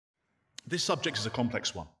This subject is a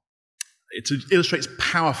complex one. It illustrates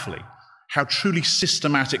powerfully how truly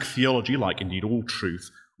systematic theology, like indeed all truth,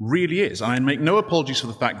 really is. And I make no apologies for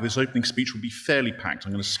the fact that this opening speech will be fairly packed.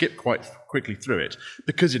 I'm going to skip quite quickly through it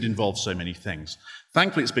because it involves so many things.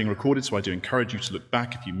 Thankfully, it's being recorded, so I do encourage you to look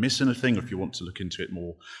back if you miss anything or if you want to look into it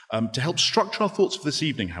more. To help structure our thoughts for this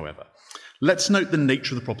evening, however, let's note the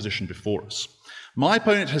nature of the proposition before us. My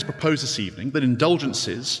opponent has proposed this evening that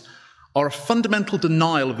indulgences are a fundamental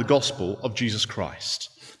denial of the gospel of Jesus Christ.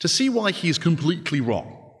 To see why he is completely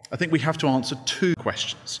wrong, I think we have to answer two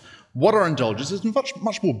questions. What are indulgences? And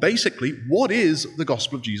much more basically, what is the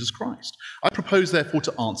gospel of Jesus Christ? I propose, therefore,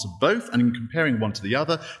 to answer both, and in comparing one to the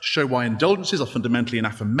other, to show why indulgences are fundamentally an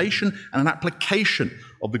affirmation and an application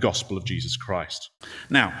of the gospel of Jesus Christ.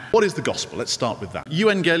 Now, what is the gospel? Let's start with that.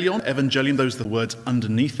 Euangelion, evangelion, those are the words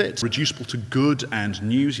underneath it, reducible to good and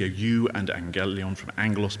news. Eu and angelion from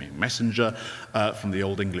angelos, meaning messenger, from the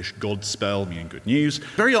Old English God spell, meaning good news.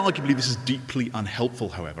 Very arguably, this is deeply unhelpful,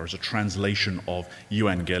 however, as a translation of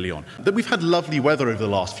euangelion. That we've had lovely weather over the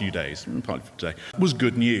last few days, partly for today, was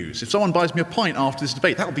good news. If someone buys me a pint after this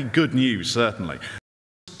debate, that will be good news, certainly.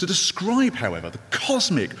 To describe, however, the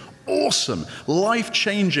cosmic, awesome,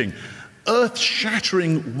 life-changing,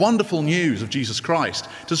 earth-shattering, wonderful news of Jesus Christ,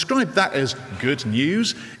 to describe that as good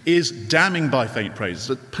news is damning by faint praise.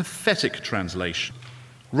 It's a pathetic translation.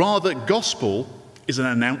 Rather, gospel is an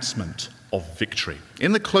announcement of victory.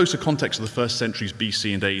 In the closer context of the first centuries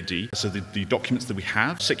BC and AD, so the documents that we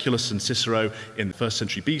have, Siculus and Cicero in the first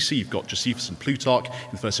century BC, you've got Josephus and Plutarch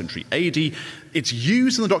in the first century AD, it's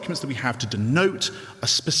used in the documents that we have to denote a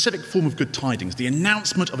specific form of good tidings, the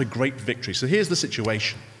announcement of a great victory. So here's the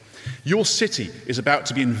situation. Your city is about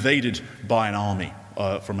to be invaded by an army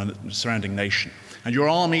from a surrounding nation, and your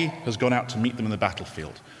army has gone out to meet them in the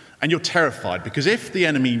battlefield. And you're terrified, because if the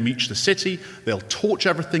enemy reach the city, they'll torch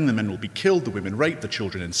everything, the men will be killed, the women raped, the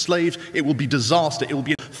children enslaved, it will be disaster, it will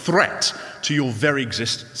be a threat to your very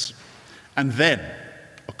existence. And then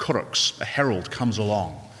a kurux, a herald, comes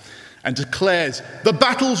along and declares, the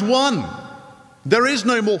battle's won! There is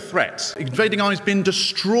no more threat. Invading army's been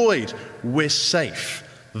destroyed. We're safe.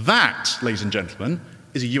 That, ladies and gentlemen,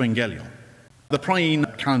 is a euangelion. The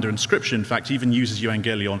Priene calendar inscription, in fact, even uses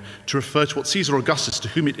euangelion to refer to what Caesar Augustus, to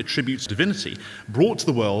whom it attributes divinity, brought to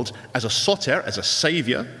the world as a soter, as a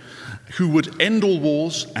saviour, who would end all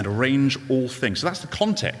wars and arrange all things. So that's the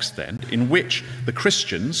context, then, in which the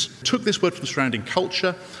Christians took this word from the surrounding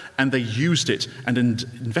culture and they used it and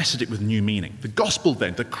invested it with new meaning. The gospel,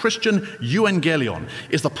 then, the Christian euangelion,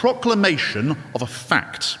 is the proclamation of a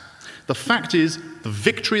fact. The fact is the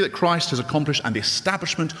victory that Christ has accomplished and the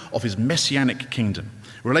establishment of his messianic kingdom.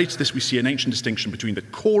 Related to this, we see an ancient distinction between the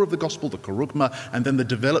core of the gospel, the kerugma, and then the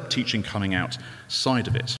developed teaching coming outside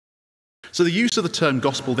of it. So the use of the term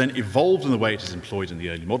gospel then evolved in the way it is employed in the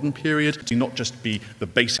early modern period to not just be the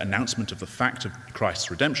basic announcement of the fact of Christ's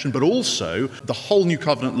redemption, but also the whole New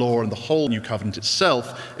Covenant law and the whole New Covenant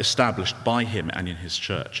itself established by him and in his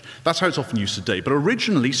church. That's how it's often used today. But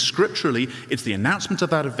originally, scripturally, it's the announcement of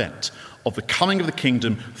that event, of the coming of the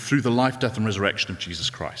kingdom through the life, death, and resurrection of Jesus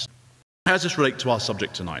Christ. How does this relate to our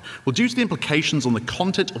subject tonight? Well, due to the implications on the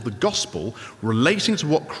content of the gospel relating to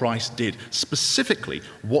what Christ did, specifically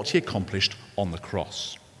what he accomplished on the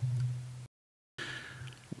cross.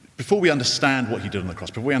 Before we understand what he did on the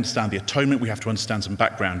cross, before we understand the atonement, we have to understand some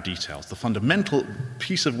background details. The fundamental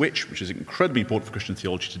piece of which is incredibly important for Christian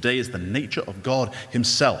theology today, is the nature of God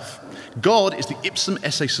himself. God is the ipsum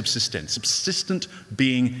esse subsistent, subsistent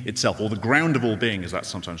being itself, or the ground of all being, as that's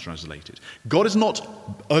sometimes translated. God is not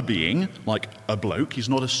a being like a bloke. He's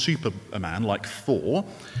not a superman like Thor.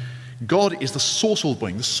 God is the source of all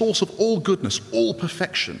being, the source of all goodness, all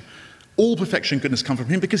perfection. All perfection and goodness come from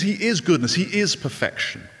him because he is goodness, he is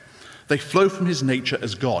perfection. They flow from his nature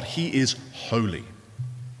as God. He is holy.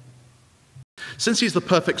 Since he is the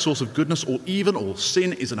perfect source of goodness, all evil, all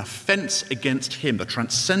sin is an offense against him, the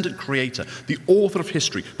transcendent creator, the author of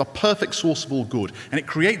history, the perfect source of all good. And it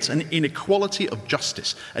creates an inequality of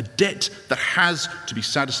justice, a debt that has to be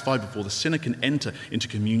satisfied before the sinner can enter into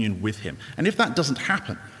communion with him. And if that doesn't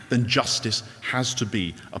happen, then justice has to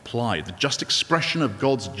be applied. The just expression of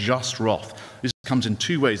God's just wrath. This comes in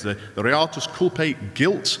two ways: the reatus culpae,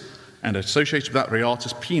 guilt, and associated with that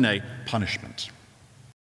reatus pene, punishment.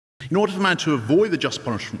 In order for man to avoid the just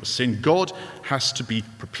punishment of sin, God has to be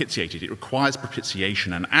propitiated. It requires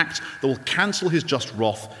propitiation, an act that will cancel his just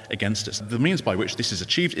wrath against us. The means by which this is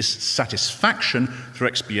achieved is satisfaction through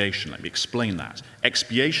expiation. Let me explain that.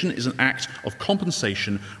 Expiation is an act of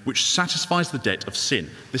compensation which satisfies the debt of sin.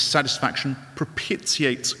 This satisfaction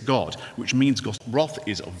propitiates God, which means God's wrath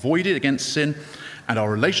is avoided against sin, and our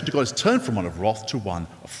relation to God is turned from one of wrath to one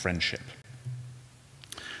of friendship.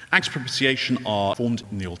 Acts of propitiation are formed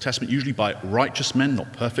in the Old Testament, usually by righteous men,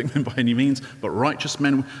 not perfect men by any means, but righteous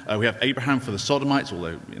men. We have Abraham for the Sodomites,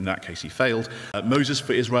 although in that case he failed. Moses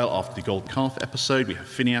for Israel after the golden calf episode. We have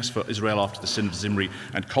Phinehas for Israel after the sin of Zimri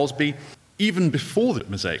and Cosby. Even before the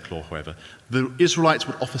Mosaic law, however, the Israelites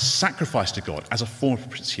would offer sacrifice to God as a form of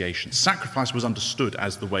propitiation. Sacrifice was understood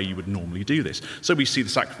as the way you would normally do this. So we see the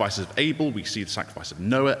sacrifices of Abel, we see the sacrifice of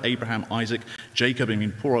Noah, Abraham, Isaac, Jacob,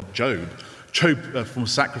 poor old Job. Job performed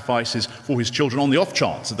sacrifices for his children on the off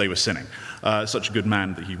chance that they were sinning. Such a good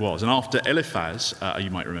man that he was. And after Eliphaz, you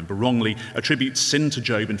might remember, wrongly attributes sin to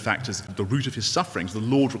Job, in fact, as the root of his sufferings, the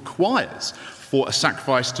Lord requires for a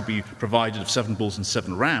sacrifice to be provided of 7 bulls and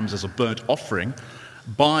 7 rams as a burnt offering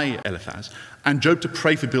by Eliphaz, and Job to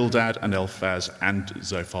pray for Bildad and Eliphaz and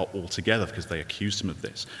Zophar altogether because they accused him of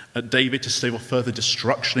this. David to stave off further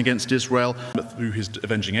destruction against Israel through his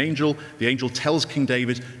avenging angel. The angel tells King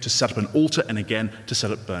David to set up an altar and again to set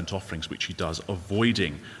up burnt offerings, which he does,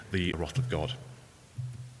 avoiding the wrath of God.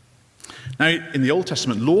 Now, in the Old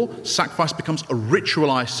Testament law, sacrifice becomes a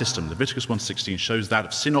ritualized system. Leviticus 1:16 shows that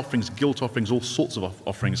of sin offerings, guilt offerings, all sorts of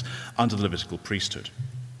offerings under the Levitical priesthood.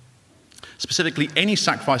 Specifically, any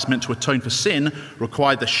sacrifice meant to atone for sin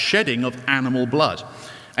required the shedding of animal blood.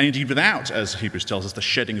 And indeed, without, as Hebrews tells us, the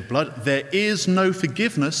shedding of blood, there is no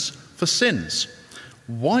forgiveness for sins.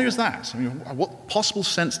 Why is that? What possible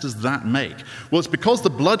sense does that make? Well, it's because the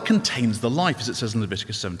blood contains the life, as it says in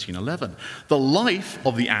Leviticus 17:11. The life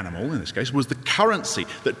of the animal, in this case, was the currency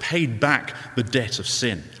that paid back the debt of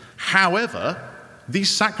sin. However,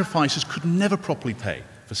 these sacrifices could never properly pay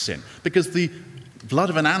for sin, because the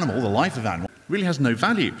blood of an animal, the life of an animal, really has no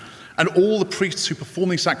value. And all the priests who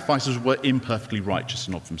performed these sacrifices were imperfectly righteous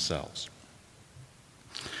and of themselves.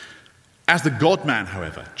 As the God-man,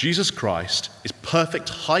 however, Jesus Christ is perfect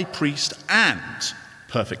high priest and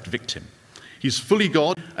perfect victim. He's fully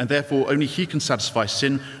God, and therefore only he can satisfy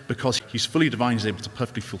sin because he's fully divine. He's able to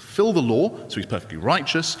perfectly fulfill the law, so he's perfectly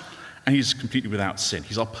righteous, and he's completely without sin.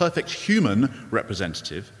 He's our perfect human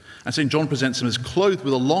representative. And St. John presents him as clothed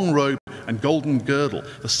with a long robe and golden girdle,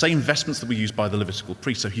 the same vestments that were used by the Levitical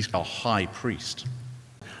priest, so he's our high priest.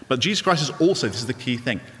 But Jesus Christ is also, this is the key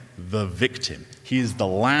thing, the victim. He is the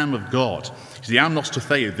Lamb of God. He's the Amnos to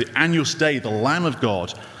Theou, the Agnus Dei, the Lamb of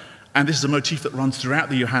God. And this is a motif that runs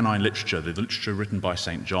throughout the Johannine literature, the literature written by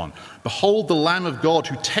St. John. Behold the Lamb of God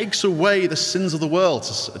who takes away the sins of the world,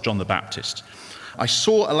 says John the Baptist. I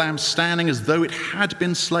saw a lamb standing as though it had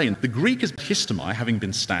been slain. The Greek is histomai, having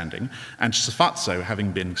been standing, and sphazo,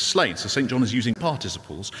 having been slain. So St. John is using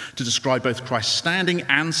participles to describe both Christ's standing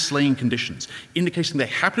and slain conditions, indicating they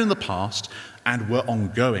happened in the past and were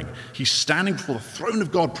ongoing. He's standing before the throne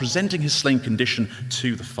of God, presenting his slain condition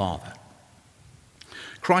to the Father.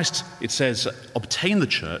 Christ, it says, obtained the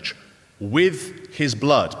church with his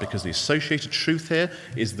blood, because the associated truth here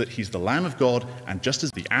is that he's the Lamb of God, and just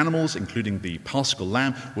as the animals, including the paschal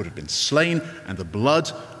lamb, would have been slain, and the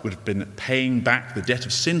blood would have been paying back the debt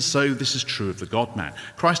of sin, so this is true of the God-man.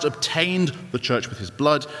 Christ obtained the church with his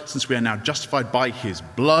blood. Since we are now justified by his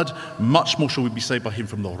blood, much more shall we be saved by him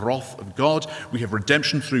from the wrath of God. We have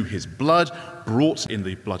redemption through his blood, brought in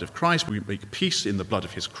the blood of Christ. We make peace in the blood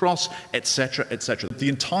of his cross, etc., etc. The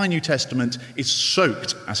entire New Testament is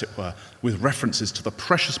soaked, as it were, with references to the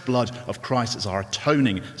precious blood of Christ as our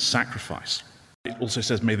atoning sacrifice. It also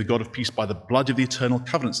says, may the God of peace by the blood of the eternal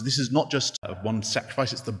covenant. So this is not just one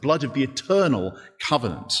sacrifice, it's the blood of the eternal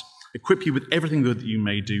covenant. Equip you with everything good that you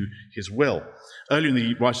may do his will. Earlier in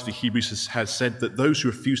the writer of the Hebrews has said that those who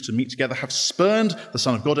refuse to meet together have spurned the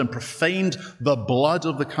Son of God and profaned the blood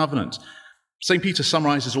of the covenant. St. Peter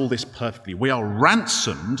summarizes all this perfectly. We are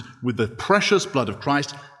ransomed with the precious blood of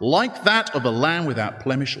Christ, like that of a lamb without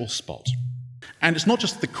blemish or spot. And it's not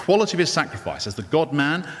just the quality of his sacrifice as the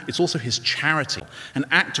God-man, it's also his charity. An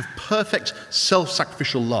act of perfect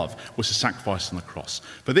self-sacrificial love was his sacrifice on the cross.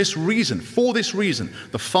 For this reason,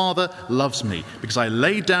 the Father loves me, because I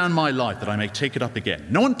lay down my life that I may take it up again.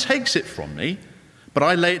 No one takes it from me, but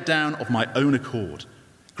I lay it down of my own accord.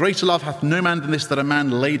 Greater love hath no man than this, that a man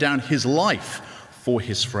lay down his life for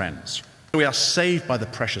his friends. We are saved by the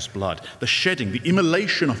precious blood, the shedding, the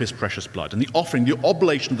immolation of his precious blood, and the offering, the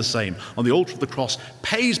oblation of the same on the altar of the cross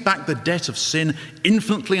pays back the debt of sin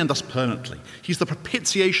infinitely and thus permanently. He's the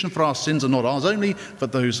propitiation for our sins, and not ours only,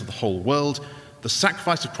 but those of the whole world. The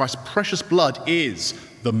sacrifice of Christ's precious blood is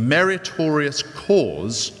the meritorious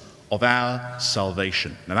cause of our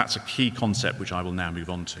salvation. Now that's a key concept which I will now move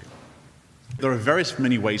on to. There are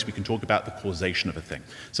many ways we can talk about the causation of a thing.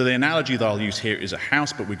 So the analogy that I'll use here is a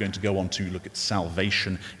house, but we're going to go on to look at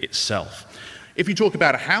salvation itself. If you talk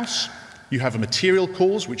about a house, you have a material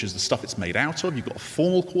cause, which is the stuff it's made out of. You've got a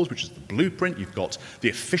formal cause, which is the blueprint. You've got the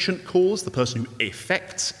efficient cause, the person who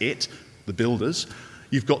effects it, the builders.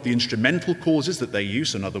 You've got the instrumental causes that they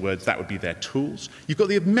use. So in other words, that would be their tools. You've got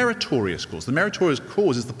the meritorious cause. The meritorious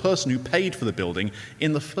cause is the person who paid for the building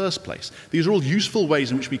in the first place. These are all useful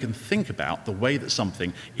ways in which we can think about the way that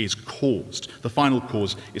something is caused. The final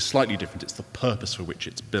cause is slightly different. It's the purpose for which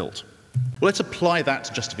it's built. Well, let's apply that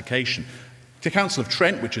to justification. The Council of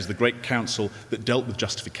Trent, which is the great council that dealt with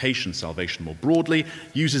justification, salvation more broadly,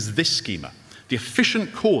 uses this schema. The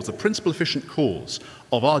efficient cause, the principal efficient cause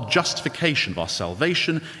of our justification, of our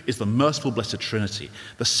salvation, is the merciful blessed Trinity.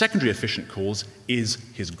 The secondary efficient cause is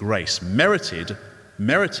his grace, merited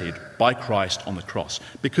by Christ on the cross,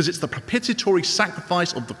 because it's the propitiatory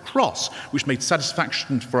sacrifice of the cross which made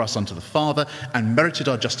satisfaction for us unto the Father and merited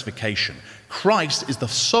our justification. Christ is the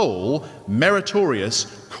sole meritorious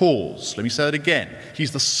cause. Let me say that again.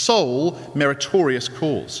 He's the sole meritorious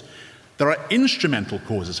cause. There are instrumental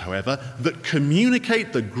causes, however, that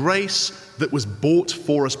communicate the grace that was bought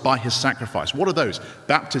for us by his sacrifice. What are those?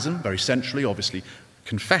 Baptism, very centrally, obviously.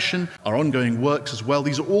 Confession, our ongoing works as well.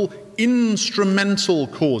 These are all instrumental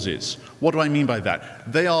causes. What do I mean by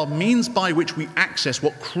that? They are means by which we access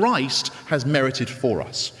what Christ has merited for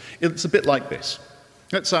us. It's a bit like this.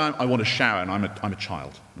 Let's say I want a shower and I'm a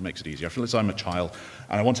child. It makes it easier. Let's say I'm a child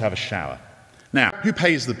and I want to have a shower. Now, who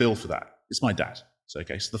pays the bill for that? It's my dad. So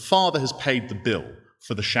the father has paid the bill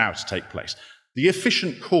for the shower to take place. The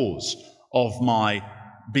efficient cause of my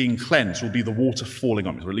being cleansed will be the water falling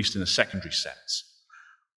on me, or at least in a secondary sense.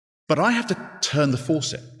 But I have to turn the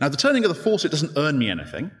faucet. Now, the turning of the faucet doesn't earn me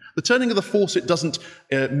anything. The turning of the faucet doesn't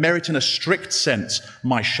merit in a strict sense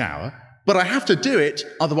my shower, but I have to do it,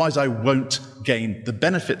 otherwise I won't gain the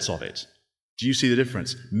benefits of it. Do you see the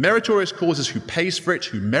difference? Meritorious cause is who pays for it,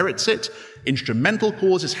 who merits it. Instrumental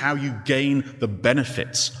cause is how you gain the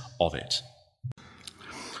benefits of it.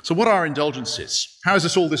 So what are indulgences? How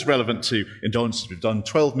is all this relevant to indulgences? We've done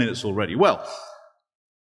 12 minutes already. Well,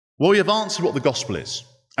 we have answered what the gospel is,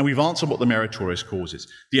 and we've answered what the meritorious cause is.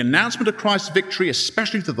 The announcement of Christ's victory,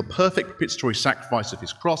 especially through the perfect propitiatory sacrifice of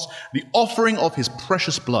his cross, the offering of his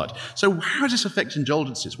precious blood. So how does this affect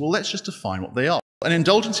indulgences? Well, let's just define what they are. An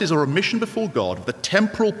indulgence is a remission before God of the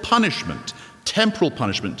temporal punishment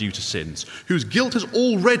due to sins, whose guilt has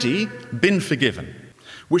already been forgiven,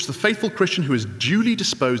 which the faithful Christian who is duly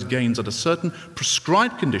disposed gains under certain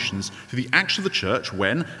prescribed conditions through the action of the church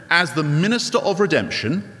when, as the minister of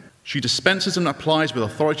redemption, she dispenses and applies with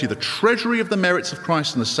authority the treasury of the merits of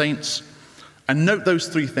Christ and the saints. And note those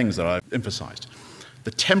three things that I've emphasized. The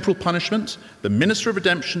temporal punishment, the minister of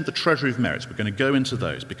redemption, the treasury of merits. We're going to go into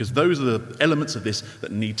those because those are the elements of this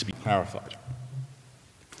that need to be clarified.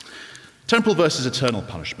 Temporal versus eternal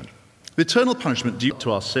punishment. The eternal punishment due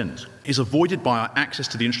to our sins is avoided by our access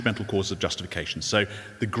to the instrumental causes of justification. So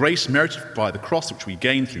the grace merited by the cross, which we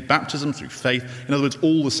gain through baptism, through faith, in other words,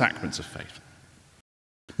 all the sacraments of faith.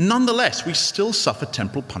 Nonetheless, we still suffer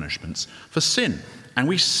temporal punishments for sin. And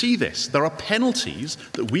we see this. There are penalties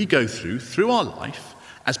that we go through our life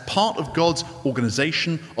as part of God's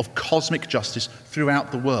organization of cosmic justice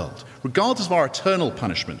throughout the world. Regardless of our eternal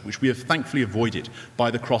punishment, which we have thankfully avoided by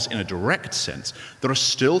the cross in a direct sense, there are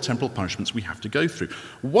still temporal punishments we have to go through,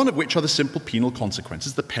 one of which are the simple penal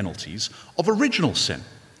consequences, the penalties of original sin.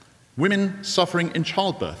 Women suffering in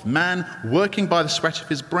childbirth, man working by the sweat of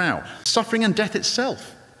his brow, suffering and death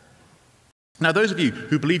itself. Now, those of you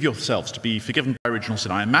who believe yourselves to be forgiven by original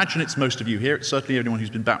sin, I imagine it's most of you here, it's certainly anyone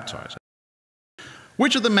who's been baptized.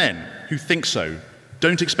 Which of the men who think so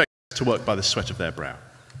don't expect to work by the sweat of their brow?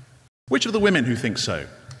 Which of the women who think so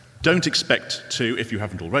don't expect to, if you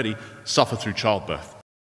haven't already, suffer through childbirth,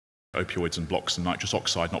 opioids and blocks and nitrous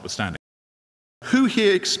oxide notwithstanding? Who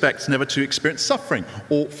here expects never to experience suffering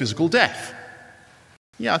or physical death?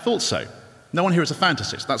 Yeah, I thought so. No one here is a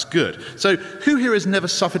fantasist. That's good. So who here has never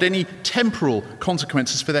suffered any temporal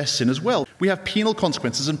consequences for their sin as well? We have penal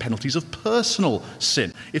consequences and penalties of personal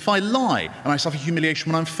sin. If I lie and I suffer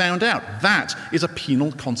humiliation when I'm found out, that is a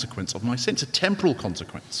penal consequence of my sin. It's a temporal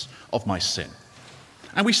consequence of my sin.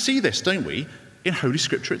 And we see this, don't we, in Holy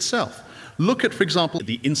Scripture itself. Look at, for example,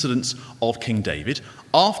 the incidents of King David.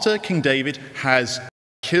 After King David has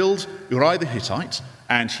killed Uriah the Hittite,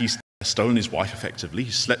 and he's stolen his wife effectively, he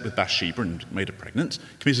slept with Bathsheba and made her pregnant,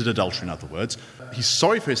 committed adultery in other words. He's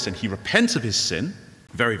sorry for his sin, he repents of his sin,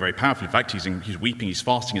 very, very powerfully. In fact, he's weeping, he's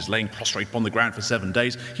fasting, he's laying prostrate upon the ground for 7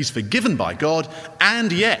 days. He's forgiven by God,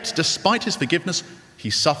 and yet, despite his forgiveness, he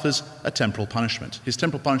suffers a temporal punishment. His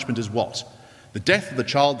temporal punishment is what? The death of the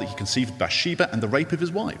child that he conceived of Bathsheba and the rape of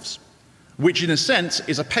his wives. which in a sense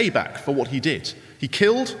is a payback for what he did. He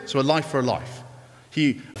killed, so a life for a life.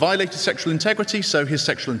 He violated sexual integrity, so his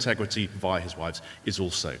sexual integrity via his wives is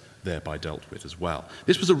also thereby dealt with as well.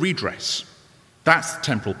 This was a redress. That's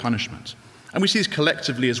temporal punishment. And we see this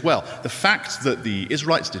collectively as well. The fact that the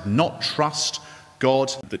Israelites did not trust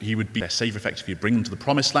God, that he would be their saviour, effectively bring them to the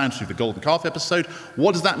promised land through the golden calf episode.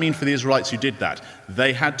 What does that mean for the Israelites who did that?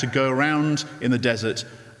 They had to go around in the desert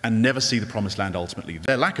and never see the promised land ultimately.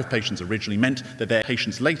 Their lack of patience originally meant that their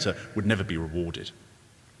patience later would never be rewarded.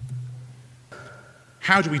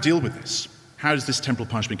 How do we deal with this? How does this temporal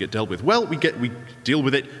punishment get dealt with? Well, we deal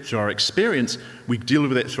with it through our experience, we deal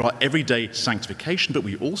with it through our everyday sanctification, but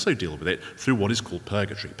we also deal with it through what is called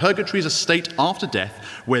purgatory. Purgatory is a state after death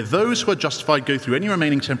where those who are justified go through any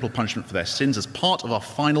remaining temporal punishment for their sins as part of our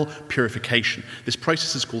final purification. This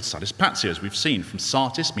process is called satisfaction, as we've seen, from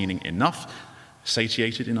satis, meaning enough,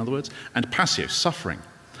 satiated in other words, and passio, suffering.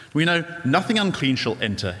 We know nothing unclean shall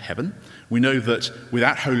enter heaven. We know that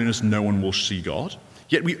without holiness no one will see God.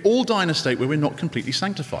 Yet we all die in a state where we're not completely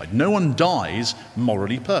sanctified. No one dies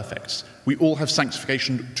morally perfect. We all have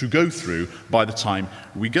sanctification to go through by the time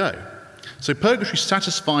we go. So purgatory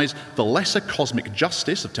satisfies the lesser cosmic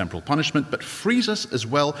justice of temporal punishment, but frees us as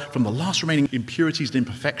well from the last remaining impurities and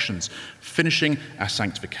imperfections, finishing our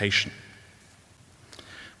sanctification.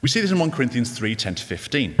 We see this in 1 Corinthians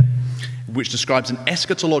 3:10-15, which describes an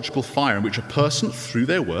eschatological fire in which a person, through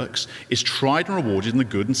their works, is tried and rewarded in the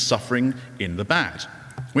good and suffering in the bad.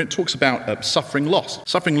 When it talks about suffering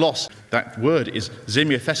loss, that word is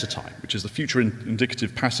zemiothesetai, which is the future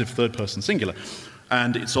indicative passive third-person singular,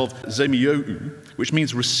 and it's of zemiou, which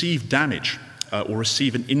means receive damage or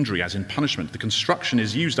receive an injury, as in punishment. The construction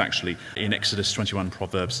is used actually in Exodus 21,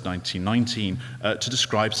 Proverbs 19:19, to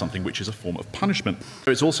describe something which is a form of punishment.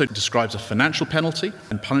 It also describes a financial penalty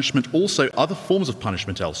and punishment, also other forms of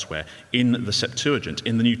punishment elsewhere in the Septuagint.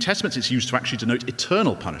 In the New Testament, it's used to actually denote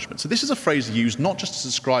eternal punishment. So this is a phrase used not just to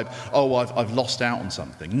describe, I've lost out on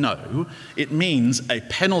something. No, it means a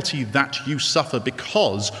penalty that you suffer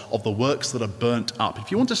because of the works that are burnt up. If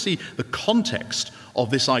you want to see the context of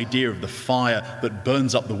this idea of the fire that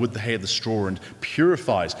burns up the wood, the hay, the straw, and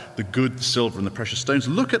purifies the good, the silver, and the precious stones,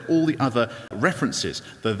 look at all the other references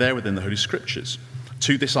that are there within the Holy Scriptures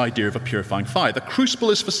to this idea of a purifying fire. The crucible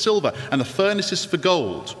is for silver, and the furnace is for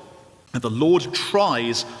gold, and the Lord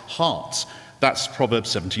tries hearts. That's Proverbs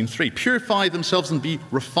 17:3. Purify themselves and be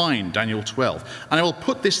refined, Daniel 12. And I will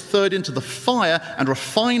put this third into the fire and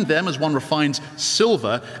refine them as one refines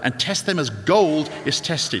silver and test them as gold is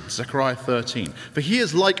tested, Zechariah 13. For he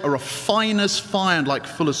is like a refiner's fire and like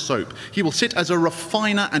fuller's soap. He will sit as a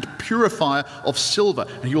refiner and purifier of silver,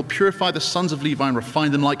 and he will purify the sons of Levi and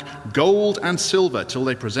refine them like gold and silver till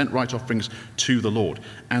they present right offerings to the Lord,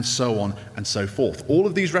 and so on and so forth. All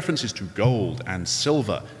of these references to gold and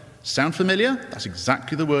silver sound familiar? That's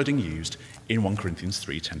exactly the wording used in 1 Corinthians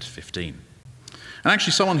 3:10-15. And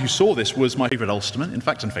actually someone who saw this was my favourite Ulsterman, in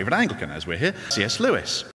fact, and favourite Anglican as we're here, C.S.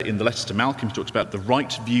 Lewis. In the letters to Malcolm, he talks about the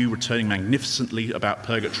right view returning magnificently about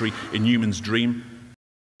purgatory in Newman's Dream,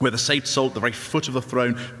 where the saved soul at the very foot of the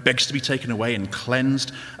throne begs to be taken away and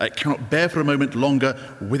cleansed. It cannot bear for a moment longer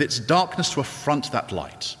with its darkness to affront that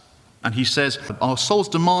light. And he says, our souls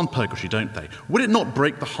demand purgatory, don't they? Would it not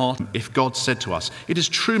break the heart if God said to us, it is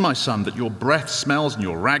true, my son, that your breath smells and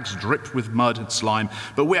your rags drip with mud and slime,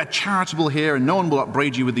 but we are charitable here and no one will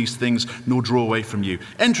upbraid you with these things nor draw away from you.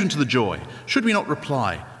 Enter into the joy. Should we not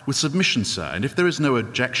reply, with submission, sir, and if there is no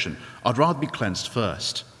objection, I'd rather be cleansed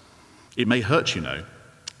first. It may hurt, you know.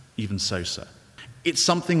 Even so, sir. It's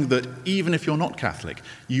something that even if you're not Catholic,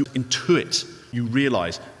 you intuit, you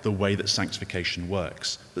realize the way that sanctification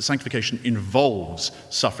works. That sanctification involves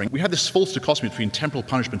suffering. We have this false dichotomy between temporal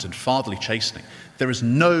punishment and fatherly chastening. There is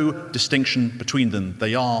no distinction between them.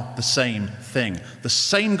 They are the same thing. The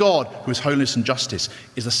same God who is holiness and justice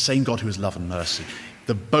is the same God who is love and mercy.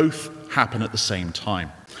 They both happen at the same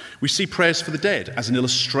time. We see prayers for the dead as an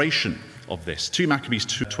illustration of this. 2 Maccabees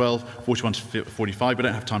 2:12, 41-45. We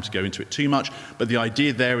don't have time to go into it too much, but the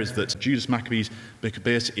idea there is that Judas Maccabeus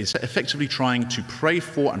is effectively trying to pray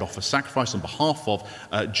for and offer sacrifice on behalf of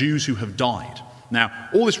Jews who have died. Now,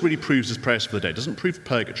 all this really proves as prayers for the dead. It doesn't prove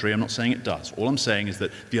purgatory. I'm not saying it does. All I'm saying is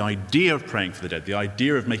that the idea of praying for the dead, the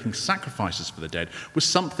idea of making sacrifices for the dead, was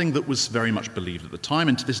something that was very much believed at the time.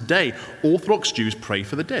 And to this day, Orthodox Jews pray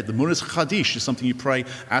for the dead. The Muraz Chadish is something you pray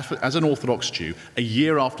as an Orthodox Jew a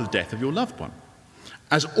year after the death of your loved one.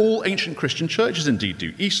 As all ancient Christian churches indeed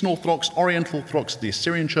do. Eastern Orthodox, Oriental Orthodox, the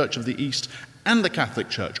Assyrian Church of the East, and the Catholic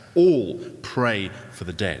Church all pray for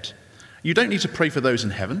the dead. You don't need to pray for those in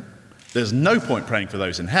heaven. There's no point praying for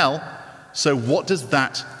those in hell, So what does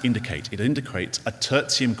that indicate? It indicates a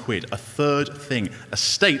tertium quid, a third thing, a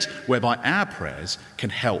state whereby our prayers can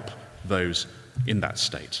help those in that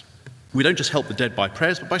state. We don't just help the dead by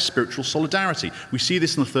prayers, but by spiritual solidarity. We see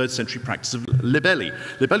this in the 3rd century practice of libelli.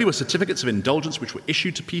 Libelli were certificates of indulgence which were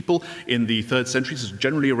issued to people in the 3rd century, this is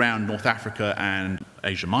generally around North Africa and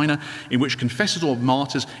Asia Minor, in which confessors or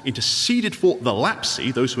martyrs interceded for the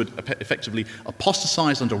lapsi, those who had effectively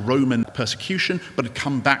apostatized under Roman persecution but had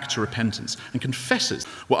come back to repentance. And confessors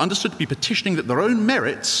were understood to be petitioning that their own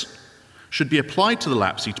merits should be applied to the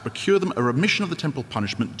lapsee to procure them a remission of the temporal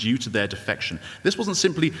punishment due to their defection. This wasn't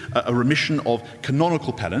simply a remission of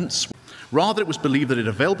canonical penance. Rather, it was believed that it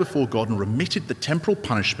availed before God and remitted the temporal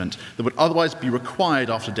punishment that would otherwise be required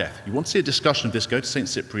after death. You want to see a discussion of this, go to St.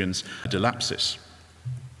 Cyprian's De Lapsis.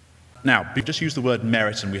 Now, we just used the word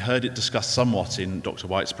merit, and we heard it discussed somewhat in Dr.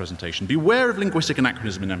 White's presentation. Beware of linguistic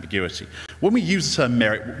anachronism and ambiguity. When we use the term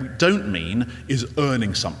merit, what we don't mean is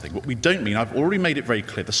earning something. What we don't mean, I've already made it very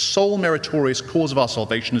clear, the sole meritorious cause of our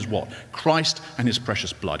salvation is what? Christ and his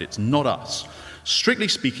precious blood. It's not us. Strictly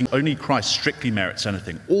speaking, only Christ strictly merits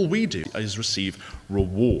anything. All we do is receive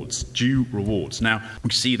rewards, due rewards. Now, we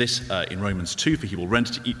see this in Romans 2, for he will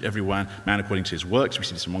render to every man according to his works. We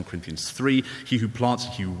see this in 1 Corinthians 3, he who plants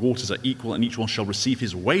and he who waters are equal, and each one shall receive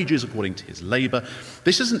his wages according to his labor.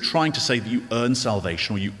 This isn't trying to say that you earn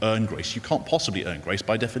salvation or you earn grace. You can't possibly earn grace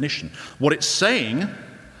by definition. What it's saying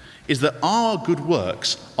is that our good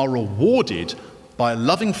works are rewarded by a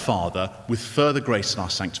loving Father with further grace in our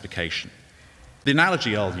sanctification. The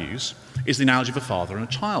analogy I'll use is the analogy of a father and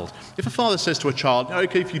a child. If a father says to a child,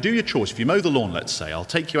 okay, if you do your chores, if you mow the lawn, let's say, I'll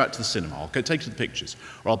take you out to the cinema, I'll go take you to the pictures,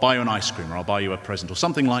 or I'll buy you an ice cream, or I'll buy you a present, or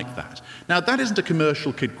something like that. Now, that isn't a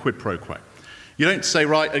commercial quid pro quo. You don't say,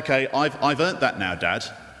 right, okay, I've earned that now, Dad.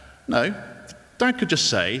 No. Dad could just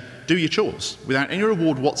say, do your chores, without any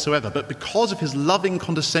reward whatsoever. But because of his loving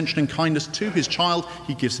condescension and kindness to his child,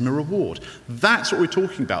 he gives him a reward. That's what we're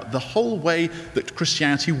talking about. The whole way that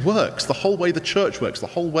Christianity works, the whole way the church works, the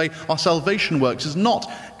whole way our salvation works is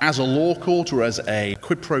not as a law court or as a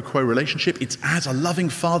quid pro quo relationship. It's as a loving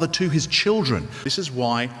father to his children. This is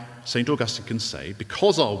why St. Augustine can say,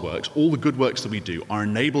 because our works, all the good works that we do, are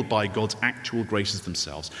enabled by God's actual graces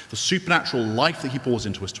themselves, the supernatural life that he pours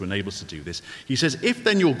into us to enable us to do this. He says, if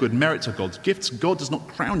then your good merits are God's gifts, God does not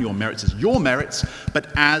crown your merits as your merits,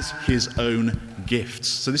 but as his own gifts.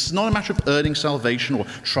 So this is not a matter of earning salvation or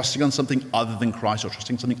trusting on something other than Christ or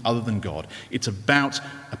trusting something other than God. It's about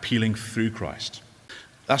appealing through Christ.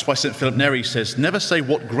 That's why St. Philip Neri says, never say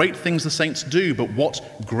what great things the saints do, but what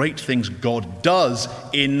great things God does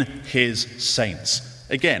in his saints.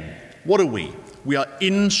 Again, what are we? We are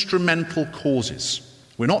instrumental causes.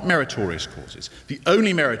 We're not meritorious causes. The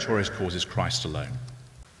only meritorious cause is Christ alone.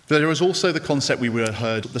 There is also the concept we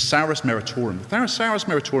heard, the Saurus Meritorum. The Saurus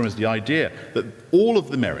Meritorum is the idea that all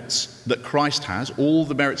of the merits that Christ has, all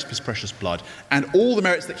the merits of his precious blood, and all the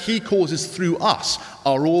merits that he causes through us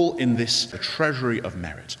are all in this treasury of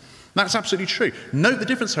merit. That's absolutely true. Note the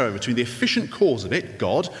difference, however, between the efficient cause of it,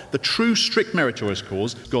 God, the true strict meritorious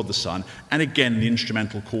cause, God the Son, and again the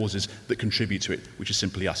instrumental causes that contribute to it, which is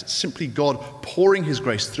simply us. It's simply God pouring his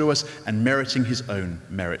grace through us and meriting his own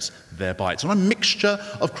merits thereby. It's not a mixture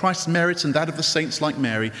of Christ's merits and that of the saints like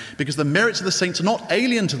Mary, because the merits of the saints are not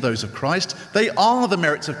alien to those of Christ. They are the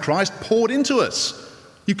merits of Christ poured into us.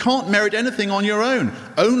 You can't merit anything on your own.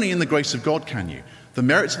 Only in the grace of God can you. The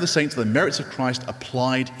merits of the saints are the merits of Christ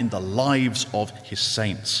applied in the lives of his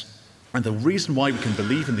saints. And the reason why we can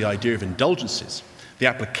believe in the idea of indulgences, the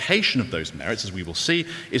application of those merits, as we will see,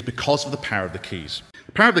 is because of the power of the keys.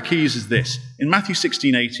 The power of the keys is this. In Matthew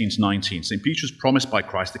 16:18-19, St. Peter is promised by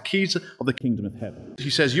Christ the keys of the kingdom of heaven. He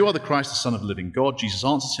says, you are the Christ, the Son of the living God. Jesus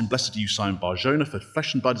answers him, blessed are you, Simon Bar-Jonah, for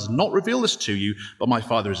flesh and blood does not reveal this to you, but my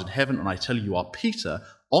Father is in heaven, and I tell you, you are Peter.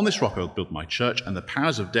 On this rock I will build my church, and the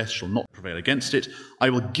powers of death shall not prevail against it. I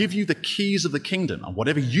will give you the keys of the kingdom, and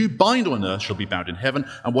whatever you bind on earth shall be bound in heaven,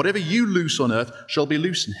 and whatever you loose on earth shall be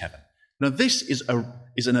loose in heaven. Now this is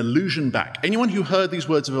an allusion back. Anyone who heard these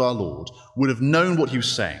words of our Lord would have known what he was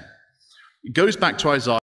saying. It goes back to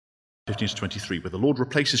Isaiah 15-23, where the Lord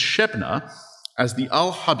replaces Shebna as the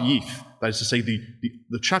Al-Habith, that is to say,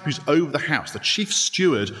 the chap who's over the house, the chief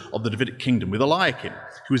steward of the Davidic kingdom, with Eliakim,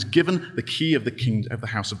 who is given the key of the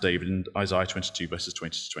house of David in Isaiah 22, verses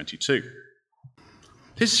 20-22.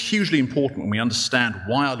 This is hugely important when we understand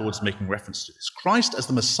why our Lord is making reference to this. Christ as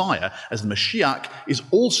the Messiah, as the Mashiach, is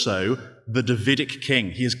also the Davidic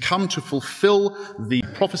king. He has come to fulfill the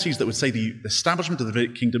prophecies that would say the establishment of the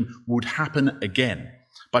Davidic kingdom would happen again.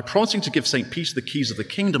 By promising to give St. Peter the keys of the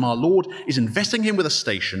kingdom, our Lord is investing him with a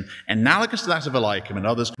station analogous to that of Eliakim and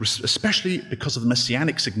others, especially because of the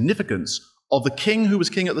messianic significance of the king who was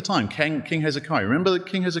king at the time, King Hezekiah. Remember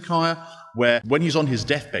King Hezekiah, where when he's on his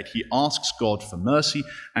deathbed, he asks God for mercy,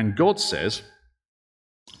 and God says,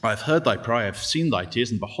 I have heard thy prayer, I have seen thy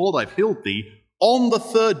tears, and behold, I have healed thee. On the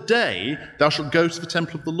third day, thou shalt go to the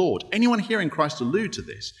temple of the Lord. Anyone hearing Christ allude to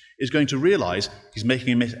this is going to realize he's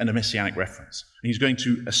making a messianic reference. And he's going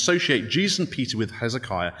to associate Jesus and Peter with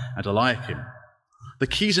Hezekiah and Eliakim. The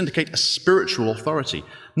keys indicate a spiritual authority,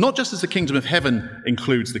 not just as the kingdom of heaven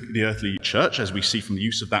includes the earthly church, as we see from the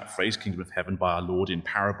use of that phrase, kingdom of heaven, by our Lord in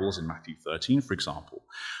parables in Matthew 13, for example,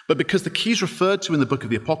 but because the keys referred to in the book of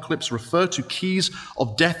the Apocalypse refer to keys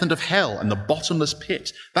of death and of hell and the bottomless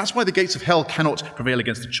pit. That's why the gates of hell cannot prevail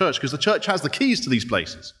against the church, because the church has the keys to these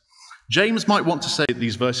places. James might want to say that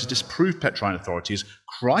these verses disprove Petrine authorities.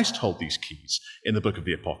 Christ holds these keys in the book of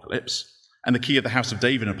the Apocalypse. And the key of the house of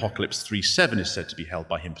David in Apocalypse 3:7 is said to be held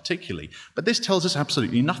by him particularly. But this tells us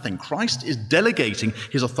absolutely nothing. Christ is delegating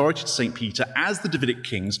his authority to St. Peter as the Davidic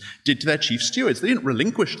kings did to their chief stewards. They didn't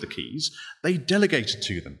relinquish the keys, they delegated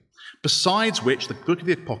to them. Besides which, the book of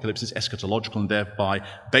the Apocalypse is eschatological and thereby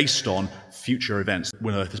based on future events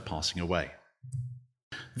when earth is passing away.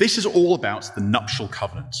 This is all about the nuptial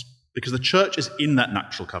covenant, because the church is in that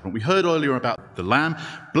nuptial covenant. We heard earlier about the Lamb.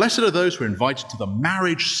 Blessed are those who are invited to the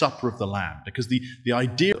marriage supper of the Lamb, because the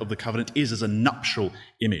idea of the covenant is as a nuptial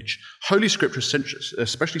image. Holy Scripture,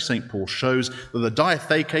 especially St. Paul, shows that the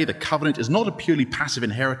diatheke, the covenant, is not a purely passive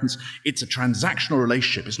inheritance. It's a transactional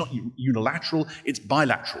relationship. It's not unilateral, it's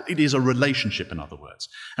bilateral. It is a relationship, in other words.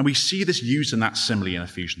 And we see this used in that simile in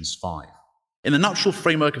Ephesians 5. In the nuptial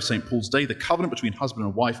framework of St. Paul's day, the covenant between husband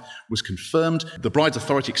and wife was confirmed. The bride's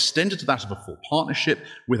authority extended to that of a full partnership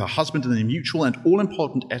with her husband in the mutual and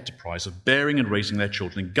all-important enterprise of bearing and raising their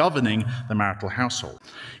children and governing the marital household.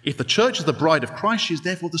 If the church is the bride of Christ, she is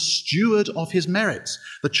therefore the steward of his merits.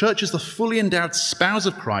 The church is the fully endowed spouse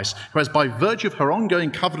of Christ, who has, by virtue of her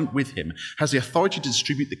ongoing covenant with him, has the authority to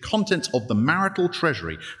distribute the contents of the marital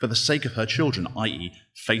treasury for the sake of her children, i.e.,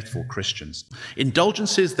 faithful Christians.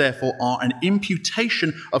 Indulgences, therefore, are an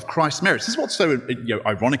imputation of Christ's merits. This is what's so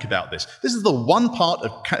ironic about this. This is the one part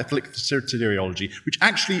of Catholic soteriology which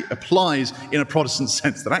actually applies in a Protestant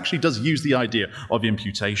sense, that actually does use the idea of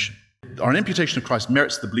imputation. Are an imputation of Christ's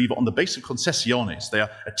merits to the believer on the basis of concessiones. They are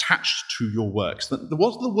attached to your works.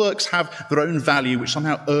 The works have their own value, which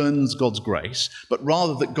somehow earns God's grace, but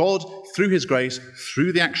rather that God, through his grace,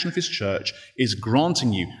 through the action of his church, is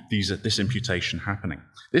granting you this imputation happening.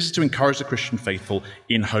 This is to encourage the Christian faithful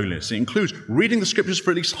in holiness. It includes reading the scriptures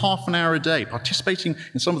for at least half an hour a day, participating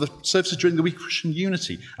in some of the services during the week of Christian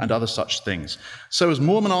unity, and other such things. So as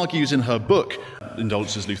Moorman argues in her book,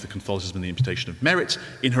 Indulgences, Luther, Catholicism and the Imputation of Merit,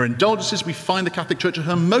 in her Indulgences we find the Catholic Church at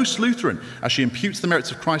her most Lutheran, as she imputes the merits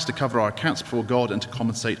of Christ to cover our accounts before God and to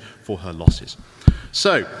compensate for her losses.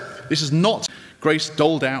 So, this is not grace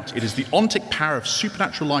doled out. It is the ontic power of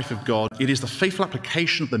supernatural life of God. It is the faithful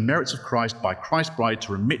application of the merits of Christ by Christ's bride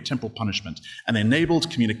to remit temporal punishment and enabled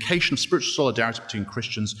communication of spiritual solidarity between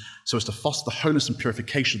Christians so as to foster the holiness and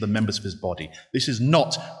purification of the members of his body. This is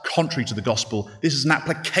not contrary to the gospel. This is an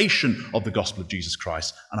application of the gospel of Jesus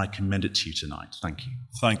Christ, and I commend it to you tonight. Thank you.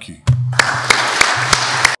 Thank you.